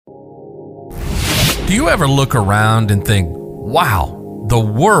Do you ever look around and think, wow, the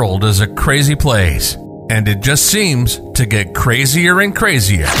world is a crazy place, and it just seems to get crazier and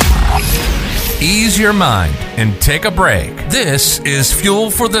crazier? Ease your mind and take a break. This is Fuel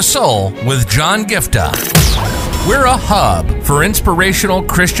for the Soul with John Giftah. We're a hub for inspirational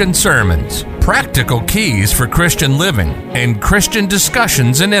Christian sermons, practical keys for Christian living, and Christian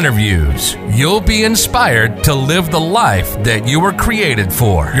discussions and interviews. You'll be inspired to live the life that you were created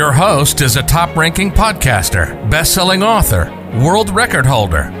for. Your host is a top-ranking podcaster, best-selling author, world record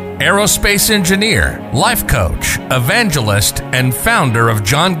holder, aerospace engineer, life coach, evangelist, and founder of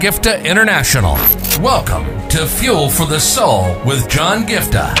John Giftah International. Welcome to Fuel for the Soul with John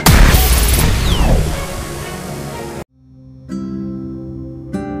Giftah.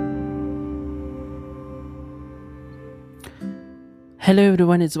 Hello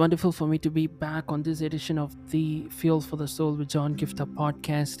everyone, it's wonderful for me to be back on this edition of the Fuel for the Soul with John Giftah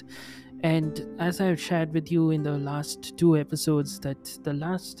podcast. And as I've shared with you in the last two episodes, that the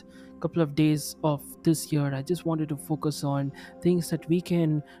last couple of days of this year, I just wanted to focus on things that we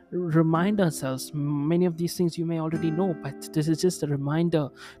can remind ourselves. Many of these things you may already know, but this is just a reminder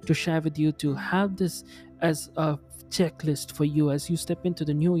to share with you, to have this as a checklist for you as you step into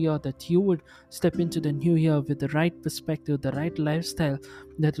the new year, that you would step into the new year with the right perspective, the right lifestyle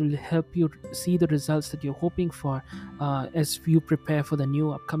that will help you see the results that you're hoping for as you prepare for the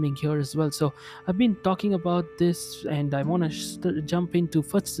new upcoming year as well. So I've been talking about this, and I want to jump into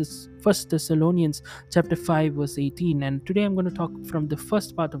First Thessalonians chapter 5 verse 18, and today I'm going to talk from the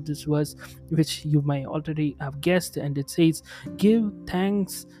first part of this verse, which you might already have guessed, and it says, "Give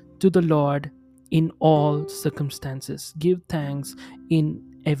thanks to the Lord in all circumstances." Give thanks in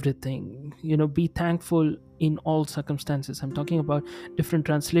everything. Be thankful in all circumstances. I'm talking about different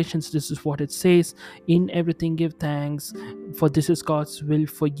translations. This is what it says: in everything give thanks, for this is God's will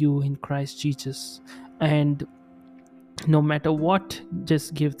for you in Christ Jesus. And no matter what,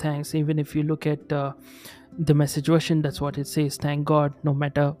 just give thanks. Even if you look at the Message version, that's what it says: thank God no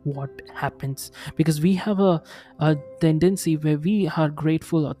matter what happens. Because we have a tendency where we are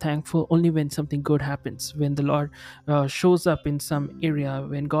grateful or thankful only when something good happens, when the Lord shows up in some area,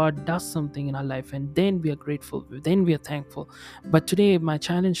 when God does something in our life, and then we are grateful, then we are thankful. But today my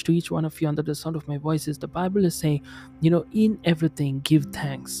challenge to each one of you under the sound of my voice is, the Bible is saying, in everything give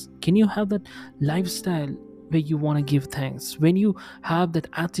thanks. Can you have that lifestyle where you want to give thanks, when you have that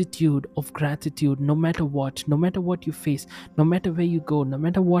attitude of gratitude, no matter what you face, no matter where you go, no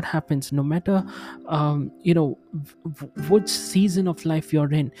matter what happens, no matter which season of life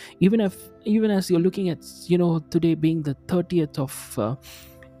you're in, even as you're looking at today being the 30th of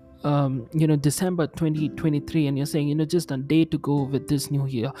December 2023, and you're saying, just a day to go with this new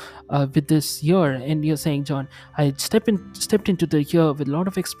year, with this year, and you're saying, John, I stepped into the year with a lot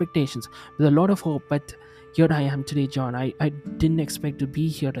of expectations, with a lot of hope, but here I am today, John. I didn't expect to be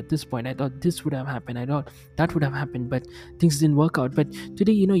here at this point. I thought this would have happened. I thought that would have happened, but things didn't work out. But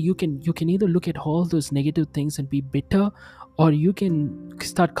today, you can either look at all those negative things and be bitter, or you can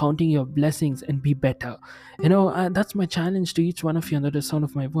start counting your blessings and be better. That's my challenge to each one of you under the sound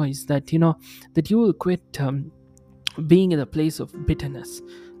of my voice, that that you will quit being in a place of bitterness.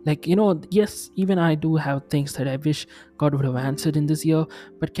 Yes, even I do have things that I wish God would have answered in this year,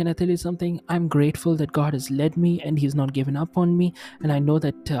 but can I tell you something? I'm grateful that God has led me and He's not given up on me, and I know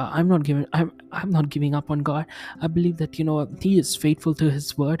that I'm not giving up on God. I believe that He is faithful to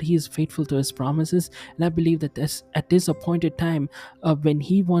His word, He is faithful to His promises, and I believe that at this appointed time, when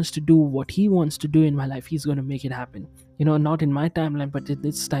He wants to do what He wants to do in my life, He's going to make it happen. Not in my timeline, but in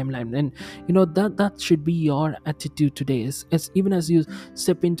its timeline. And that should be your attitude today, as even as you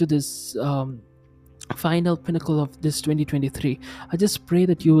step into this final pinnacle of this 2023. I just pray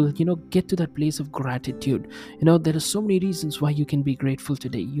that you will get to that place of gratitude. There are so many reasons why you can be grateful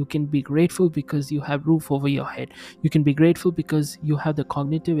today. You can be grateful because you have roof over your head. You can be grateful because you have the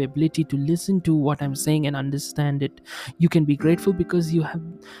cognitive ability to listen to what I'm saying and understand it. You can be grateful because you have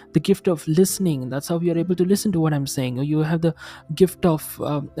the gift of listening. That's how you're able to listen to what I'm saying. Or you have the gift of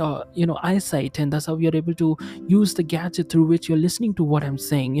eyesight, and that's how you're able to use the gadget through which you're listening to what I'm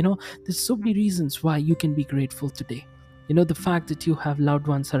saying. There's so many reasons why you can be grateful today. The fact that you have loved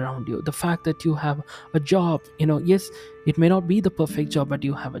ones around you, the fact that you have a job. Yes, it may not be the perfect job, but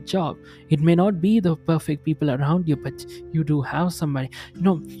you have a job. It may not be the perfect people around you, but you do have somebody.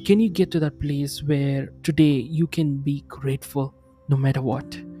 Can you get to that place where today you can be grateful no matter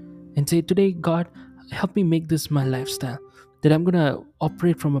what, and say, today, God, help me make this my lifestyle, that I'm going to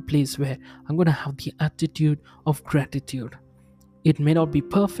operate from a place where I'm going to have the attitude of gratitude. It may not be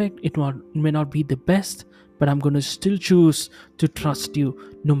perfect, it may not be the best, but I'm going to still choose to trust you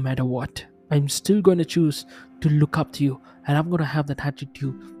no matter what. I'm still going to choose to look up to you, and I'm going to have that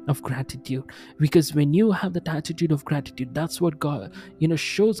attitude of gratitude. Because when you have that attitude of gratitude, that's what God,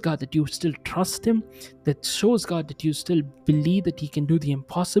 shows God that you still trust Him, that shows God that you still believe that He can do the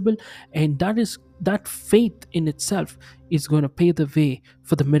impossible, and that faith in itself is going to pave the way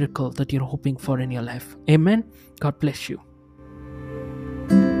for the miracle that you're hoping for in your life. Amen. God bless you.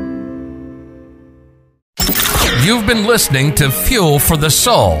 You've been listening to Fuel for the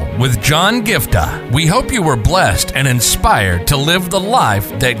Soul with John Giftah. We hope you were blessed and inspired to live the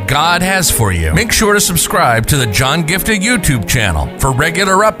life that God has for you. Make sure to subscribe to the John Giftah YouTube channel for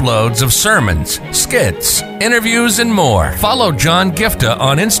regular uploads of sermons, skits, interviews, and more. Follow John Giftah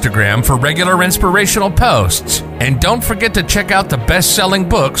on Instagram for regular inspirational posts. And don't forget to check out the best-selling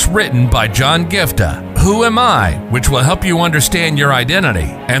books written by John Giftah, Who Am I?, which will help you understand your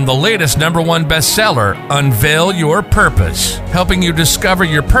identity, and the latest #1 bestseller, Unveil Your Purpose, helping you discover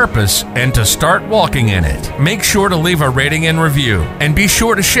your purpose and to start walking in it. Make sure to leave a rating and review, and be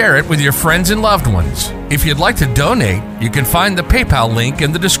sure to share it with your friends and loved ones. If you'd like to donate, you can find the PayPal link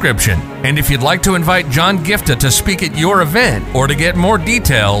in the description. And if you'd like to invite John Giftah to speak at your event or to get more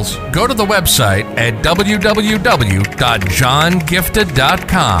details, go to the website at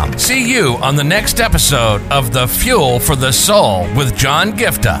www.johngiftah.com. See you on the next episode of The Fuel for the Soul with John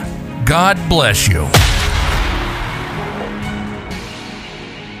Giftah. God bless you.